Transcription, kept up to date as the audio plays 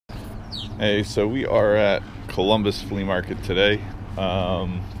Hey, so we are at Columbus Flea Market today.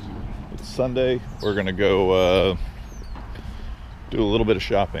 It's Sunday. We're gonna go do a little bit of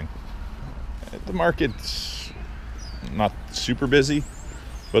shopping. The market's not super busy,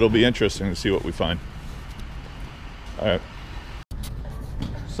 but it'll be interesting to see what we find. All right.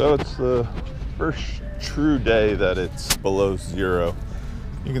 So it's the first true day that it's below zero.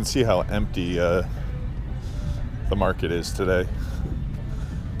 You can see how empty the market is today.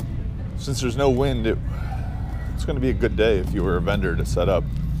 Since there's no wind, it's going to be a good day if you were a vendor to set up.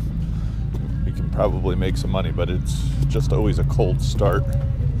 You can probably make some money, but it's just always a cold start.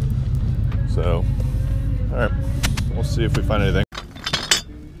 So, all right, we'll see if we find anything.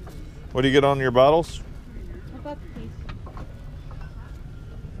 What do you get on your bottles? How about these?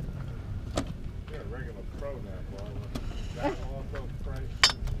 Yeah, regular pro now,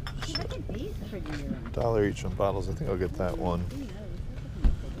 Look at these pretty earrings. $1 each on bottles. I think I'll get that one.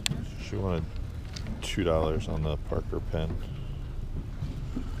 She wanted $2 on the Parker pen.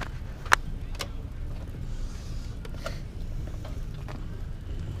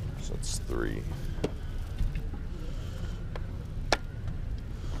 So that's 3.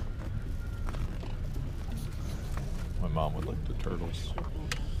 My mom would like the turtles.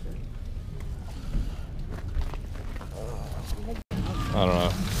 I don't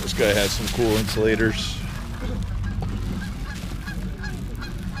know. This guy has some cool insulators.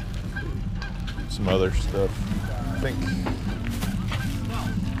 Some other stuff. I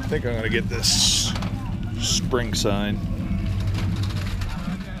think I'm gonna get this spring sign.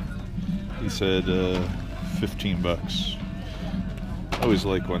 He said 15 bucks. I always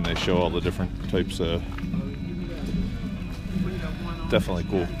like when they show all the different types of. Definitely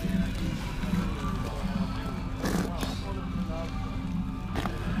cool.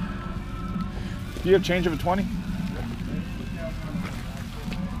 Do you have change of a 20?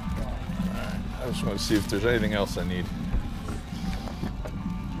 I just want to see if there's anything else I need.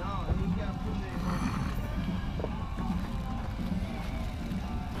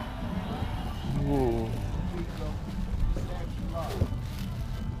 Ooh.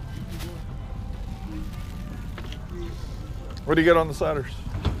 What do you get on the sliders?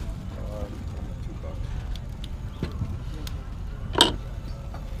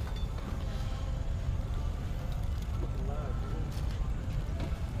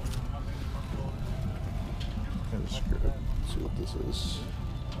 See what this is.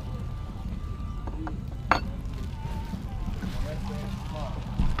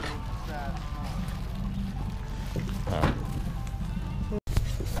 Right.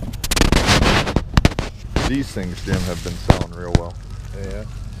 These things, Jim, have been selling real well. Yeah.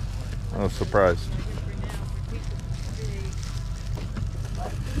 I was surprised.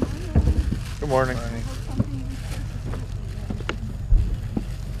 Good morning.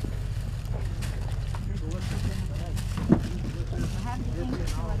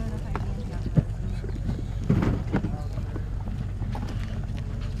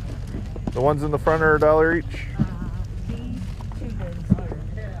 The ones in the front are $1 each? These 2 bins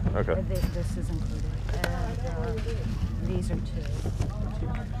here. Okay. This is included. And these are 2.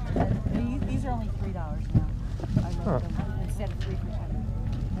 These are only $3 now. I love them instead of 3 for $10.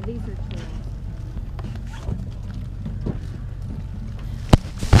 And these are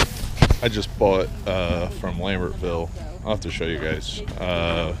 2. I just bought from Lambertville. I'll have to show you guys.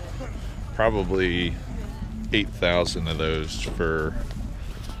 Probably 8,000 of those for.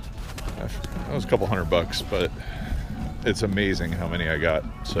 That was a couple $100, but it's amazing how many I got.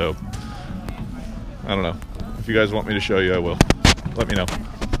 So I don't know. If you guys want me to show you, I will. Let me know.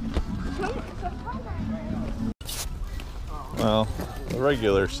 Well, the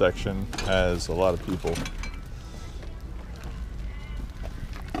regular section has a lot of people.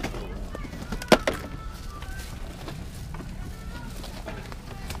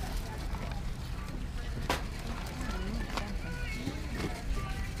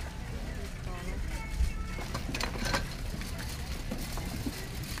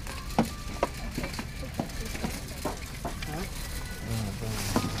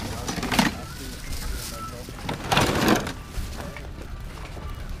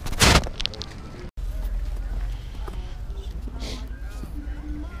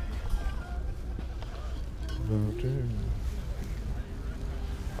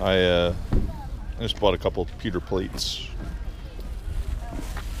 I just bought a couple of pewter plates.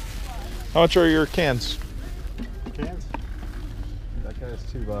 How much are your cans? Cans? That guy is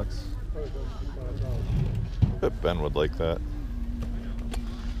 $2. I bet Ben would like that.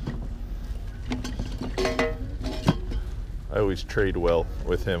 I always trade well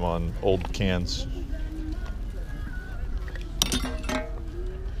with him on old cans.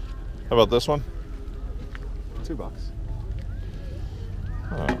 How about this one? $2.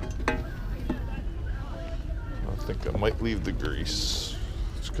 Oh. I think I might leave the grease.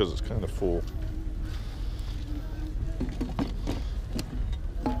 It's because it's kind of full.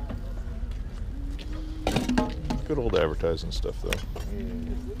 Good old advertising stuff, though.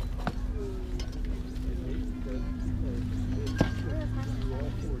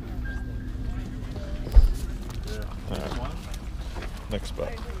 Right. Next spot.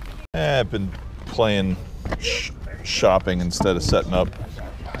 I've been playing shopping instead of setting up.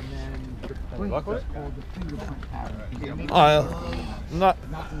 Luck with it? Not.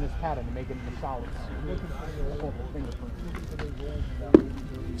 Not in this pattern to make it into solid.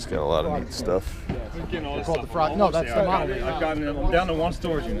 It's got a lot of neat stuff. It's called the frog. No, that's the model. I've gotten them down to one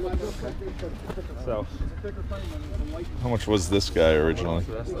storage unit. So. How much was this guy originally?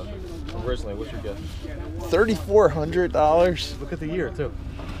 Originally, what's your guess? $3,400. Look at the year, too.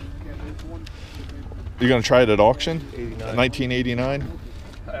 You gonna try it at auction? 89. 1989.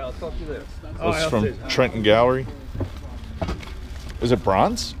 I'll talk to you later. This is from Trenton Gallery. Is it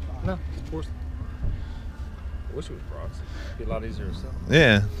bronze? No, it's porcelain. I wish it was bronze. It'd be a lot easier to sell.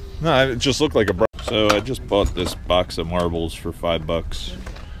 Yeah. No, it just looked like a bronze. So I just bought this box of marbles for $5.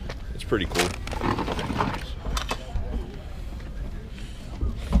 It's pretty cool.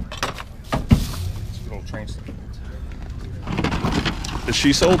 It's a good old train station. Is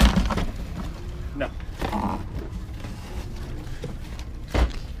she sold? No.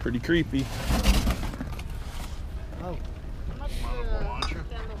 Pretty creepy.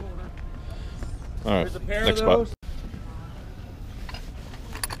 All right, next spot.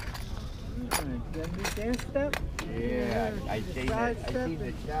 Yeah, I seen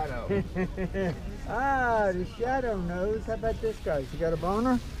the shadow. Ah, the shadow knows. How about this guy? You got a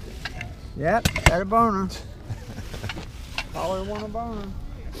boner? Yep, got a boner. Caller want a boner.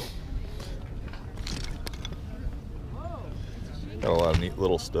 Got a lot of neat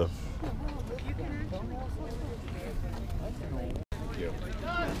little stuff.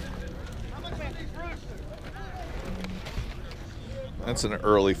 That's an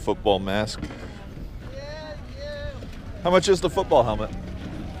early football mask. How much is the football helmet?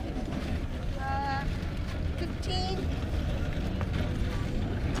 15.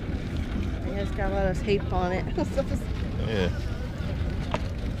 It's got a lot of tape on it. Yeah.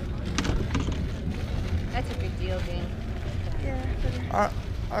 That's a big deal, Dean. Yeah.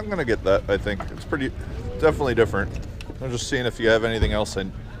 I'm gonna get that. I think it's pretty, definitely different. I'm just seeing if you have anything else I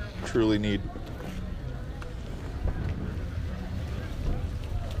truly need.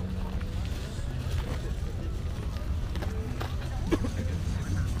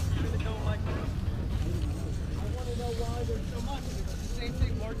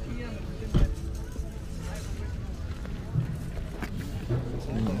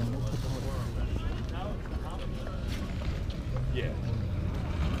 Yeah.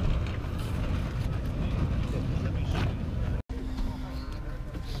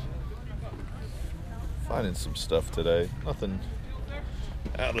 Finding some stuff today. Nothing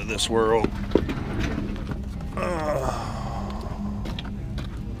out of this world.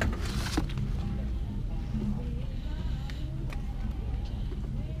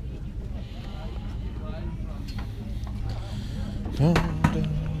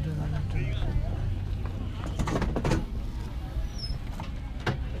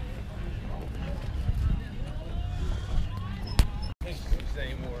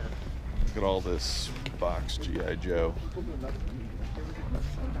 Look at all this box G.I. Joe.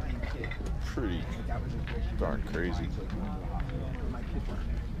 Pretty darn crazy.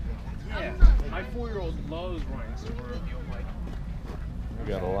 Yeah. My 4-year-old loves running, so we're like. We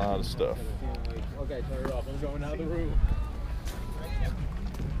got a lot of stuff. Okay, turn it off. I'm going out of the room.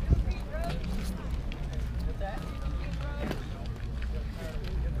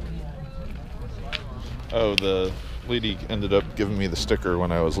 Oh, the lady ended up giving me the sticker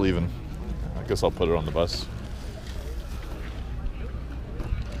when I was leaving. I guess I'll put it on the bus.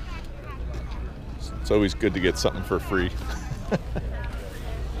 It's always good to get something for free.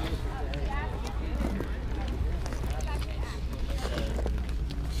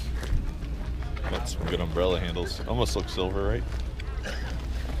 Got some good umbrella handles. Almost look silver, right?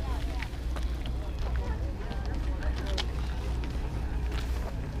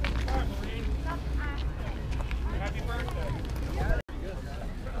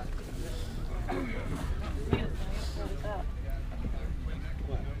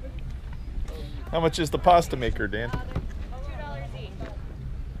 How much is the pasta maker, Dan? $2 each.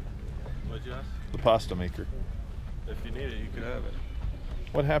 What'd you ask? The pasta maker. If you need it, you could have it.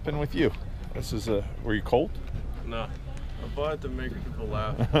 What happened with you? This is were you cold? No, I'm butt to make people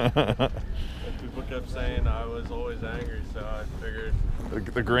laugh. People kept saying I was always angry, so I figured.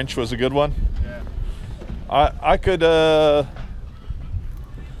 The Grinch was a good one. Yeah. I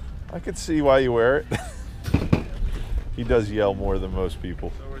could see why you wear it. He does yell more than most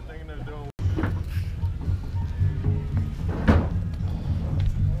people. So we're thinking of doing.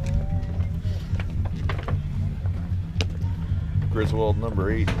 Griswold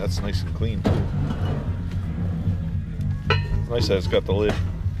number 8. That's nice and clean too. Nice that it's got the lid.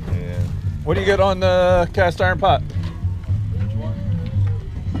 Yeah. What do you get on the cast iron pot?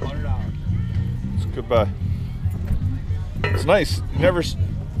 $100. It's goodbye. It's nice.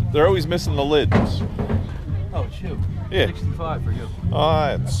 They're always missing the lids. Oh, shoot. Yeah. 65 for you.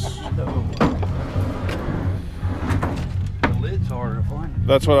 It's The lid's harder to find.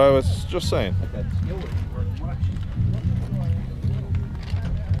 that's what I was just saying. That skillet worth much.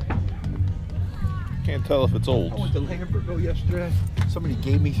 Can't tell if it's old. I went to Lambertville yesterday. Somebody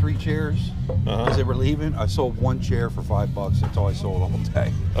gave me 3 chairs as they were leaving. I sold 1 chair for $5. That's all I sold all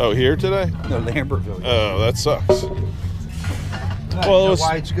day. Oh, here today? No, Lambertville. Oh, that sucks. You Well, know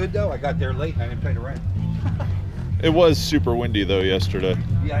why it's good though? I got there late and I didn't pay the rent. it was super windy though yesterday.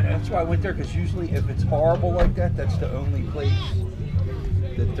 Yeah, that's why I went there, because usually if it's horrible like that, that's the only place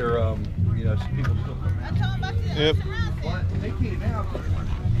that they're, you know, people still come out. Yep. But they came out.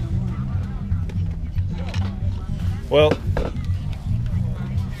 Well,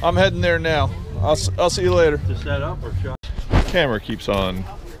 I'm heading there now. I'll see you later. To set up or shut? Camera keeps on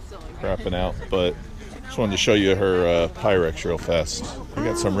crapping out, but just wanted to show you her Pyrex real fast. We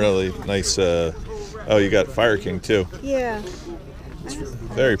got some really nice. Oh, you got Fire King too. Yeah.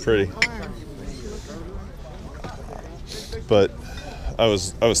 Very pretty. But I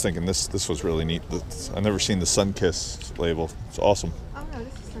was thinking this was really neat. I've never seen the Sunkiss label. It's awesome. Oh no,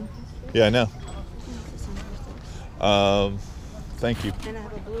 this is something. Yeah, I know. Thank you. And I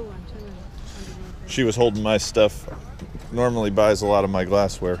have a blue one too. She was holding my stuff. Normally buys a lot of my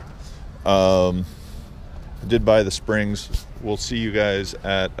glassware. I did buy the springs. We'll see you guys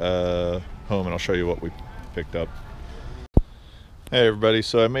at home, and I'll show you what we picked up. Hey everybody,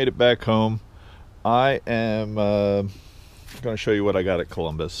 so I made it back home. I am going to show you what I got at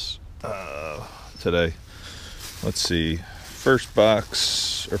Columbus today. Let's see. First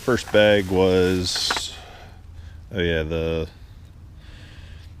box, or first bag was, oh yeah,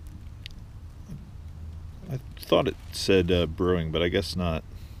 I thought it said brewing, but I guess not.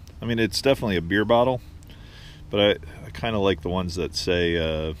 I mean, it's definitely a beer bottle, but I kind of like the ones that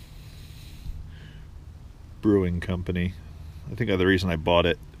say brewing company. I think the reason I bought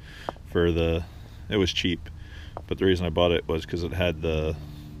it it was cheap, but the reason I bought it was because it had the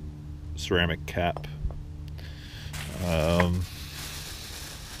ceramic cap. I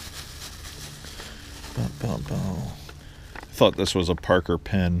thought this was a Parker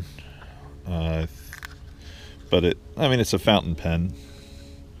pen, but it's a fountain pen.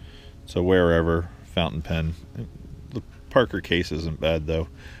 So wherever fountain pen. The Parker case isn't bad though.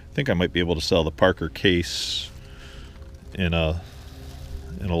 I think I might be able to sell the Parker case in a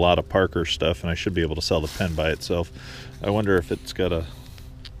lot of Parker stuff, and I should be able to sell the pen by itself. I wonder if it's got a,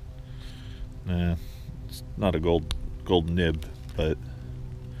 it's not a gold nib, but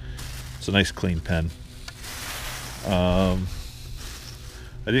it's a nice clean pen. I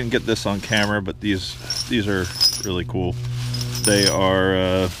didn't get this on camera, but these are really cool. They are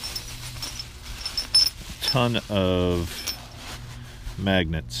a ton of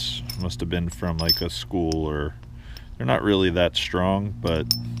magnets. Must have been from like a school, or they're not really that strong, but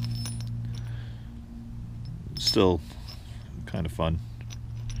still kind of fun.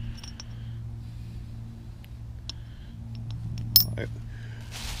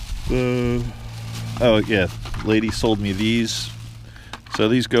 Oh yeah, lady sold me these. So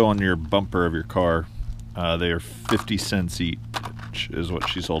these go on your bumper of your car. They are 50 cents each is what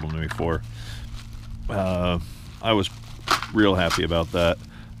she sold them to me for. I was real happy about that.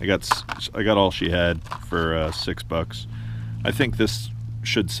 I got all she had for $6. I think this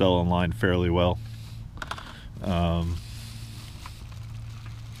should sell online fairly well.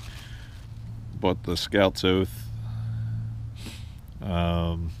 Bought the Scout's Oath.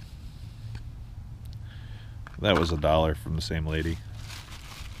 That was $1 from the same lady.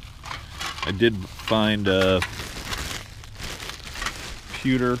 I did find a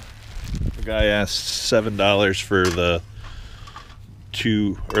pewter. The guy asked $7 for the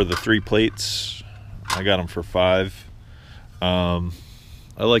 3 plates. I got them for $5. I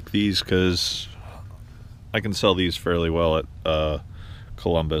like these because I can sell these fairly well at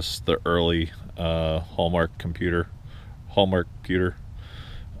Columbus, the early Hallmark pewter.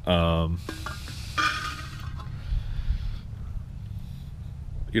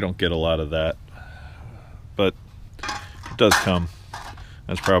 you don't get a lot of that, but it does come.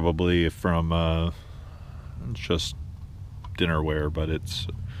 That's probably from just dinnerware, but it's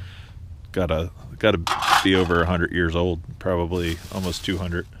gotta be over 100 years old, probably almost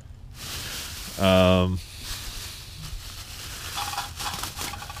 200.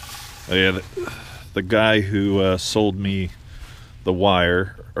 Yeah, the guy who sold me the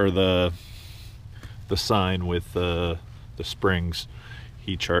wire, or the sign with the springs,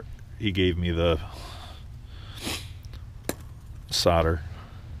 he gave me the solder.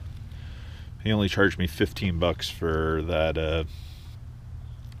 He only charged me $15 for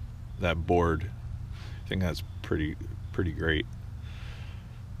that board. I think that's pretty great.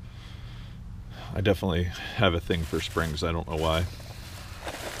 I definitely have a thing for springs. I don't know why.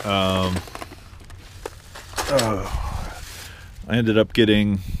 I ended up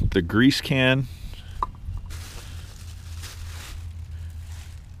getting the grease can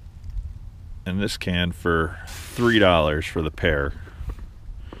and this can for $3 for the pair.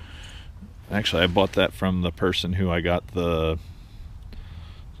 Actually, I bought that from the person who I got the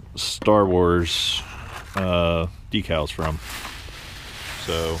Star Wars decals from.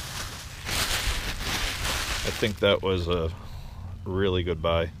 So I think that was a really good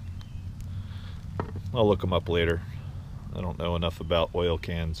buy. I'll look them up later. I don't know enough about oil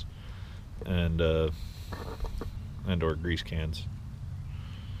cans and or grease cans.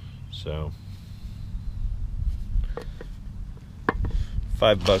 So $5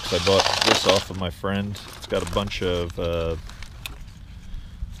 I bought this off of my friend. It's got a bunch of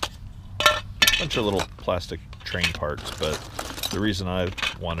little plastic train parts, but the reason I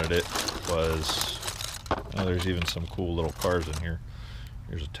wanted it was, oh, there's even some cool little cars in here.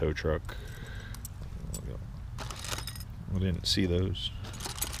 Here's a tow truck. I didn't see those.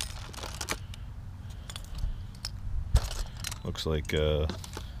 Looks like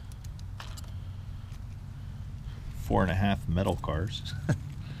 4.5 metal cars.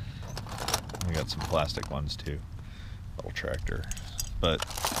 We got some plastic ones too. Little tractor. But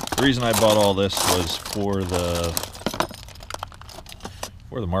the reason I bought all this was for the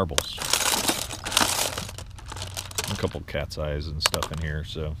marbles. A couple cat's eyes and stuff in here,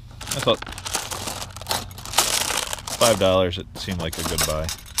 so I thought $5, it seemed like a good buy.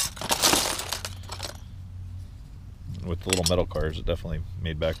 With the little metal cars, it definitely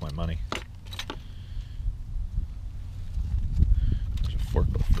made back my money. There's a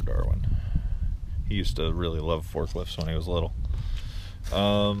forklift for Darwin. He used to really love forklifts when he was little.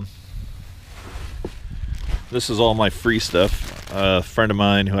 This is all my free stuff. A friend of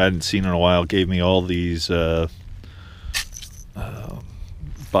mine who I hadn't seen in a while gave me all these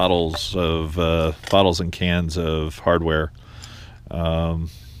bottles and cans of hardware. I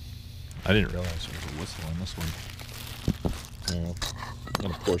didn't realize there was a whistle on this one. I'm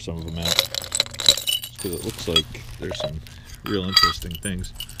gonna pour some of them out because it looks like there's some real interesting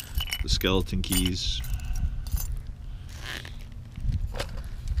things. The skeleton keys.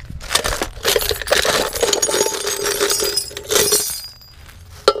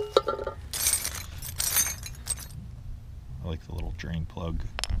 I like the little drain plug.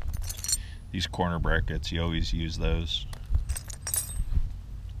 These corner brackets, you always use those.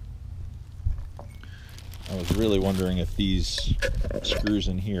 I was really wondering if these screws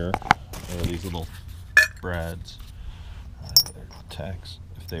in here, or these little brads, they're tacks,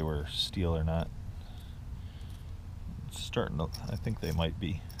 if they were steel or not. It's starting to, I think they might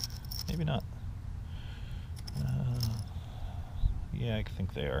be. Maybe not. Yeah, I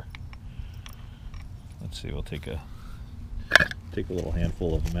think they are. Let's see, we'll take a little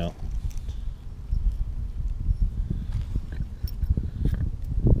handful of them out.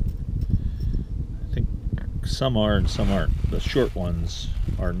 I think some are and some aren't. The short ones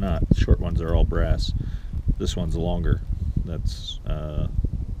are not. The short ones are all brass. This one's longer. That's so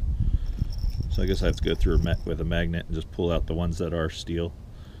I guess I have to go through with a magnet and just pull out the ones that are steel.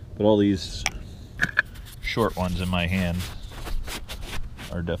 But all these short ones in my hand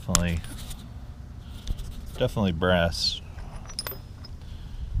are definitely brass.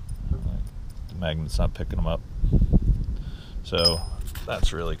 The magnet's not picking them up, so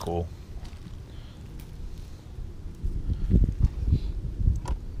that's really cool.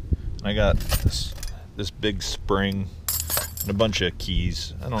 I got this big spring and a bunch of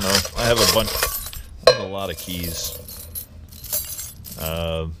keys. I don't know. I have a lot of keys.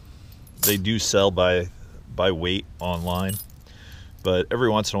 They do sell by weight online, but every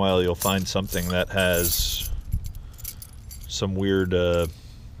once in a while you'll find something that has some weird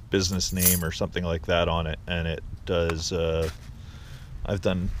business name or something like that on it, and it does. I've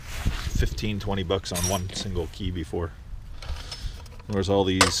done $15-20 on one single key before. There's all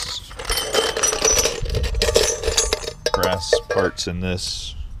these brass parts in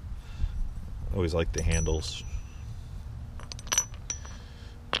this. I always like the handles.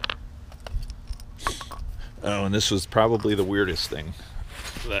 Oh, and this was probably the weirdest thing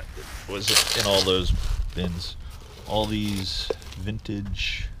that was in all those bins. All these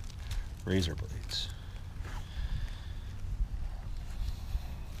vintage razor blades.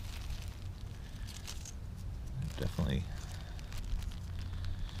 Definitely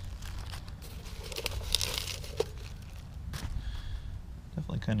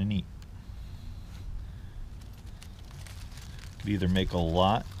kind of neat. Could either make a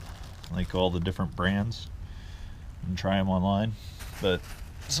lot, like all the different brands, and try them online, but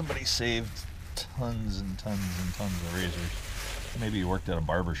somebody saved tons and tons and tons of razors. Maybe he worked at a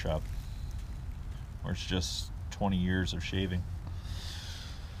barber shop, or it's just 20 years of shaving.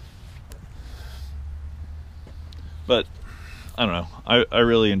 But I don't know, I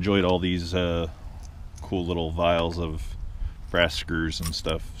really enjoyed all these cool little vials of brass screws and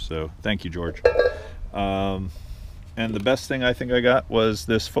stuff, so thank you, George. And the best thing I think I got was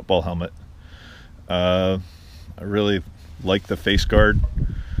this football helmet. I really like the face guard.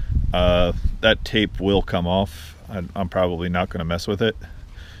 That tape will come off. I'm probably not going to mess with it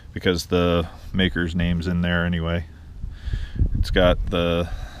because the maker's name's in there anyway. It's got it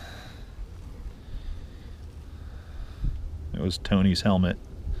was Tony's helmet,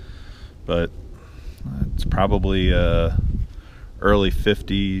 but it's probably early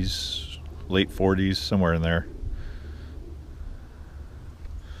 50s, late 40s, somewhere in there.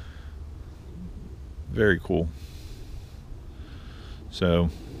 Very cool. So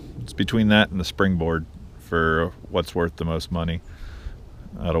it's between that and the springboard for what's worth the most money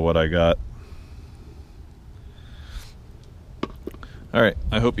out of what I got. Alright,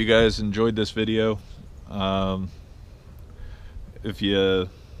 I hope you guys enjoyed this video. If you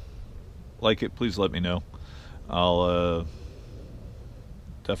like it, please let me know. I'll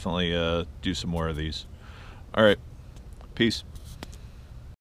definitely do some more of these. Alright, peace.